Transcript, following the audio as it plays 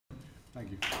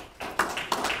Thank you.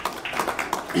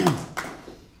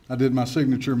 I did my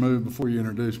signature move before you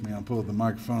introduced me. I pulled the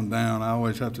microphone down. I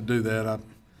always have to do that. I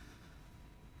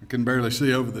can barely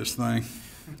see over this thing.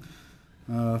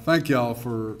 Thank y'all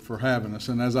for having us.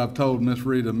 And as I've told Miss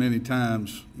Rita many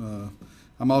times,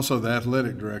 I'm also the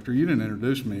athletic director. You didn't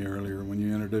introduce me earlier when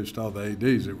you introduced all the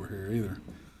ADs that were here either.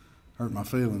 Hurt my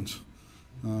feelings.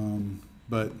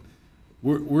 But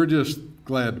we're just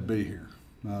glad to be here.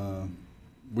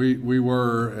 We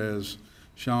were, as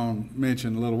Sean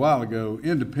mentioned a little while ago,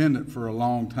 independent for a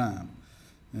long time.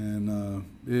 And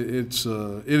it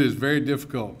is very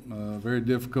difficult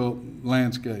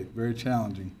landscape, very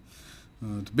challenging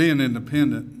to be an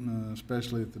independent,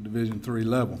 especially at the Division III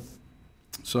level.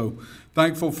 So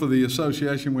thankful for the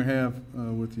association we have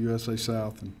with the USA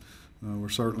South, and we're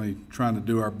certainly trying to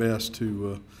do our best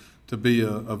to be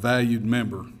a valued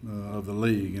member of the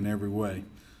league in every way.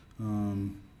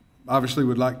 Obviously,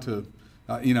 we'd like to,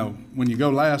 when you go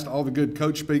last, all the good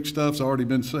coach speak stuff's already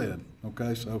been said,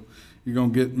 okay? So you're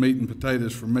going to get meat and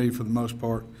potatoes from me for the most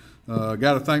part.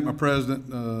 Got to thank my president,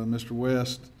 Mr.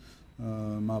 West,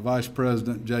 my vice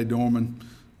president, Jay Dorman,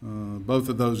 both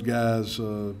of those guys,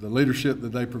 the leadership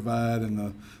that they provide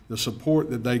and the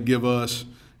support that they give us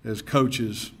as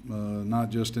coaches, not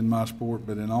just in my sport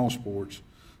but in all sports,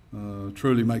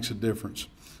 truly makes a difference.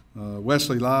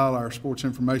 Wesley Lyle, our sports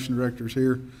information director, is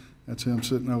here. That's him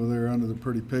sitting over there under the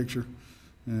pretty picture.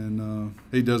 And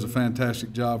he does a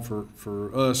fantastic job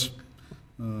for us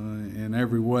in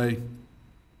every way.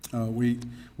 We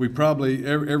probably,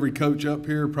 every coach up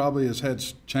here probably has had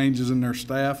changes in their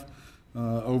staff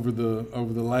over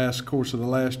the last course of the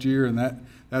last year, and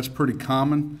that's pretty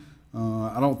common.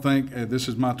 I don't think this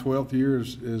is my 12th year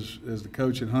as the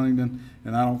coach at Huntingdon,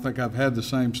 and I don't think I've had the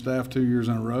same staff 2 years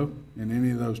in a row in any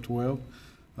of those 12.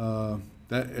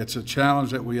 It's a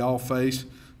challenge that we all face.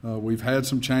 We've had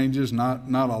some changes, not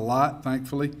a lot,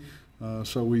 thankfully.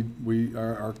 So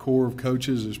our core of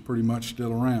coaches is pretty much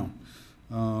still around.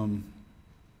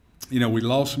 We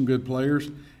lost some good players.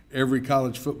 Every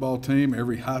college football team,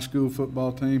 every high school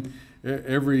football team,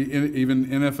 even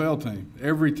NFL team,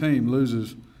 every team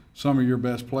loses some of your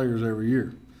best players every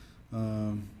year.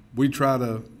 We try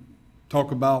to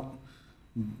talk about,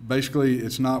 basically,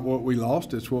 it's not what we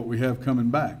lost, it's what we have coming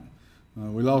back.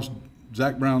 We lost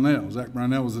Zach Brownell. Zach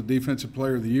Brownell was the defensive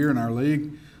player of the year in our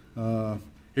league.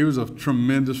 He was a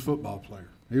tremendous football player.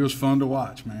 He was fun to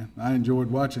watch, man. I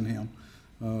enjoyed watching him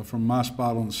from my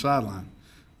spot on the sideline.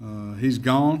 He's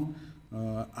gone.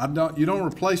 You don't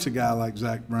replace a guy like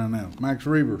Zach Brownell. Max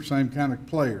Reber, same kind of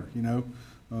player,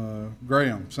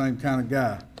 Graham, same kind of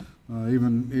guy.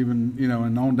 Even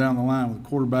and on down the line with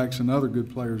quarterbacks and other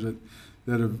good players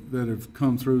that have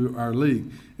come through our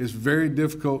league. It's very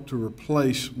difficult to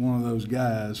replace one of those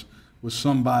guys with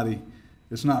somebody.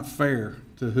 It's not fair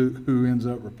to who ends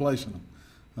up replacing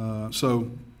them.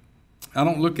 So I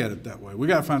don't look at it that way. We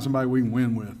got to find somebody we can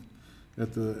win with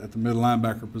at the middle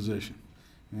linebacker position.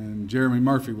 And Jeremy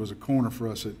Murphy was a corner for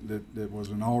us that was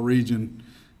an all-region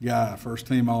guy,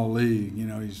 first-team All-League.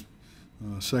 He's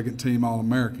second-team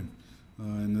All-American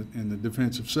in the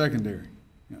defensive secondary.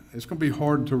 It's going to be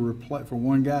hard for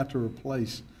one guy to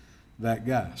replace that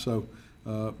guy. So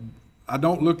I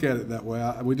don't look at it that way.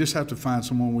 We just have to find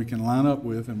someone we can line up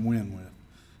with and win with.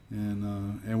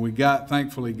 And we got,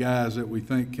 thankfully, guys that we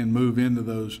think can move into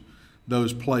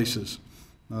those places.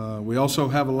 We also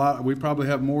have we probably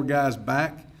have more guys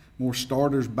back, more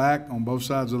starters back on both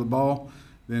sides of the ball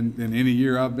than any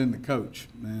year I've been the coach.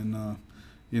 And,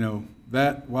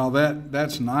 while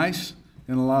that's nice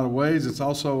in a lot of ways, it's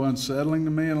also unsettling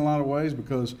to me in a lot of ways,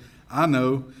 because I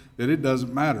know that it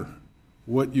doesn't matter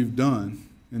what you've done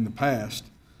in the past.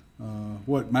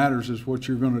 What matters is what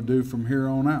you're going to do from here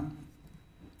on out.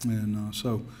 And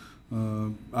so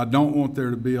I don't want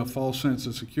there to be a false sense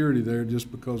of security there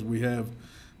just because we have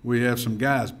some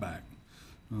guys back.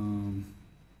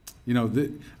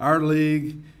 Our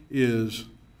league is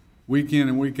week in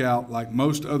and week out like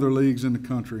most other leagues in the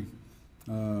country.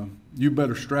 You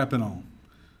better strap it on.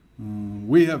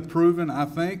 We have proven, I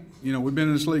think, we've been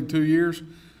in this league 2 years.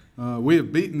 We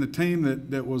have beaten the team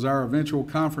that was our eventual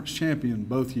conference champion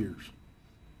both years.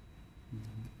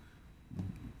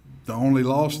 The only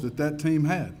loss that team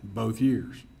had both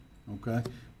years, okay?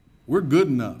 We're good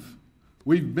enough.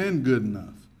 We've been good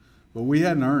enough, but we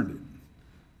hadn't earned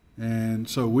it. And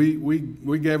so we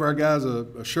gave our guys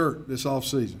a shirt this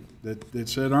offseason that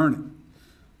said earn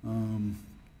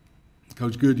it.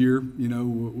 Coach Goodyear,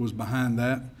 was behind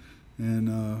that. And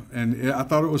I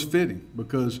thought it was fitting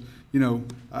because,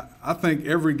 I think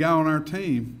every guy on our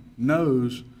team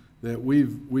knows that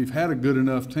we've had a good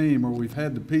enough team, or we've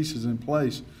had the pieces in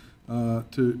place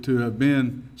to have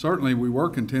been, certainly we were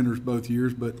contenders both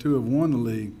years, but to have won the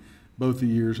league both the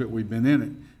years that we've been in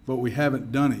it. But we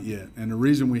haven't done it yet. And the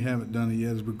reason we haven't done it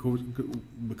yet is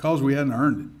because we hadn't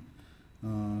earned it.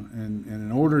 And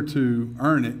in order to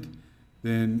earn it,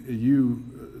 then you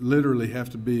literally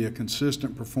have to be a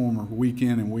consistent performer week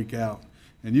in and week out.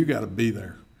 And you got to be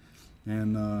there.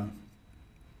 And,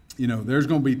 you know, there's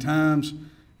going to be times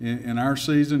in our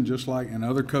season, just like, and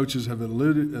other coaches have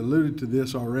alluded to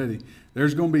this already,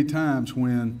 there's going to be times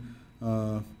when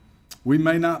we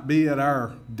may not be at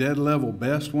our dead level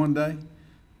best one day,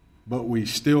 but we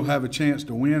still have a chance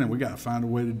to win, and we got to find a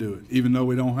way to do it, even though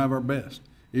we don't have our best,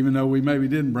 even though we maybe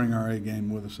didn't bring our A game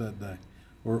with us that day,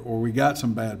 or we got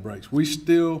some bad breaks. We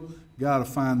still got to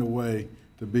find a way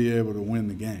to be able to win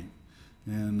the game.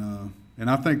 And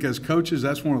I think as coaches,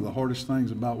 that's one of the hardest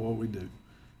things about what we do,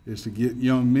 is to get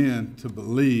young men to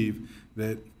believe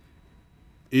that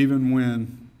even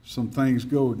when some things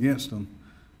go against them,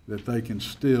 that they can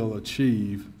still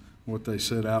achieve what they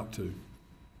set out to.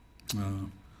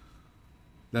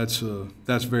 That's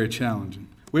very challenging.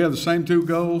 We have the same two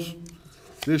goals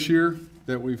this year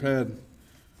that we've had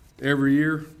every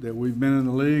year that we've been in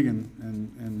the league,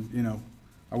 and you know,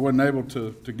 I wasn't able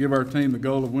to give our team the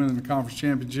goal of winning the conference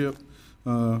championship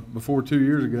before 2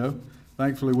 years ago.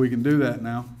 Thankfully, we can do that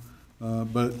now.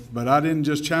 But I didn't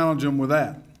just challenge them with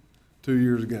that 2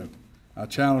 years ago. I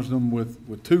challenged them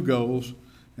with two goals,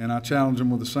 and I challenged them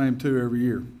with the same two every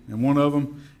year. And one of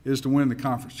them is to win the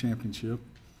conference championship,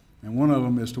 and one of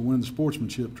them is to win the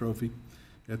sportsmanship trophy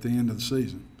at the end of the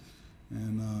season.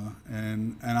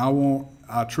 And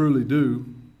I truly do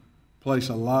place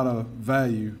a lot of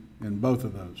value in both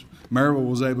of those. Maryville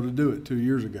was able to do it 2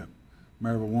 years ago.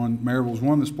 Maryville's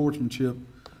won the sportsmanship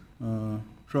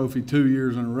trophy 2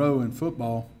 years in a row in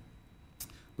football,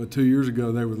 but 2 years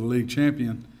ago they were the league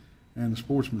champion and the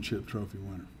sportsmanship trophy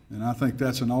winner. And I think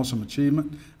that's an awesome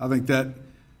achievement. I think that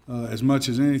as much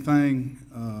as anything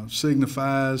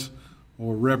signifies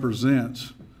or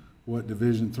represents what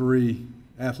Division III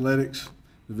athletics,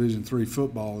 Division III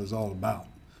football is all about.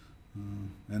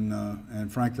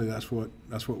 And frankly, that's what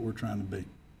we're trying to be.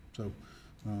 So,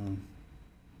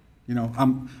 you know,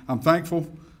 I'm thankful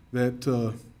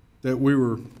that we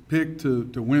were picked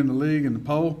to win the league in the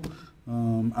poll.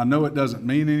 I know it doesn't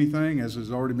mean anything, as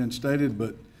has already been stated,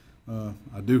 but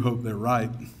I do hope they're right.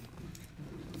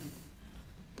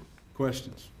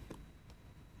 Questions?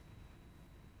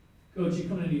 Coach, you're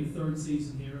coming into your third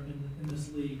season here in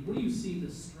this league. What do you see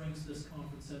the strengths this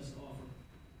conference has to offer?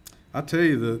 I tell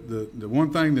you, the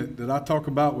one thing that I talk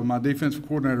about with my defensive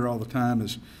coordinator all the time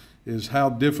is how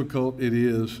difficult it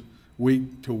is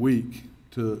week to week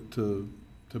to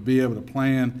be able to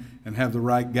plan and have the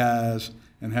right guys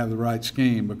and have the right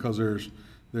scheme, because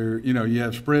you know, you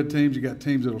have spread teams, you got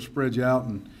teams that'll spread you out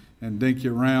and dink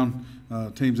you around,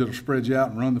 teams that'll spread you out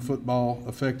and run the football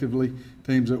effectively,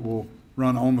 teams that will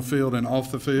run on the field and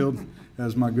off the field,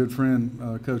 as my good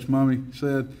friend Coach Mummy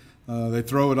said. They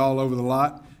throw it all over the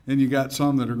lot. Then you got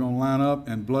some that are going to line up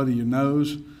and bloody your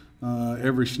nose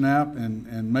every snap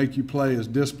and make you play as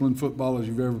disciplined football as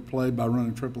you've ever played by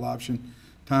running triple option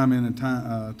time in and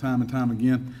time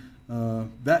again.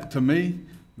 That, to me,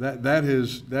 that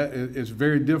is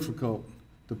very difficult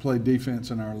to play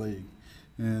defense in our league.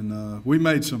 And we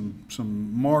made some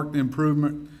marked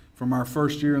improvement from our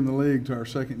first year in the league to our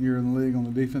second year in the league on the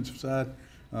defensive side.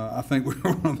 I think we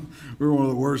were one of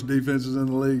the worst defenses in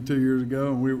the league 2 years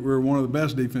ago, and we were one of the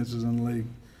best defenses in the league,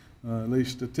 at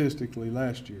least statistically,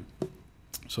 last year.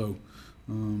 So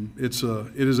it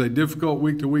is a difficult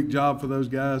week-to-week job for those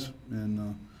guys,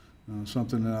 and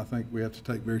something that I think we have to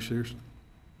take very seriously.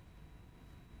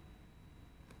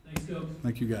 Thanks, Coach.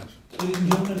 Thank you, guys. Ladies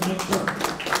and gentlemen, next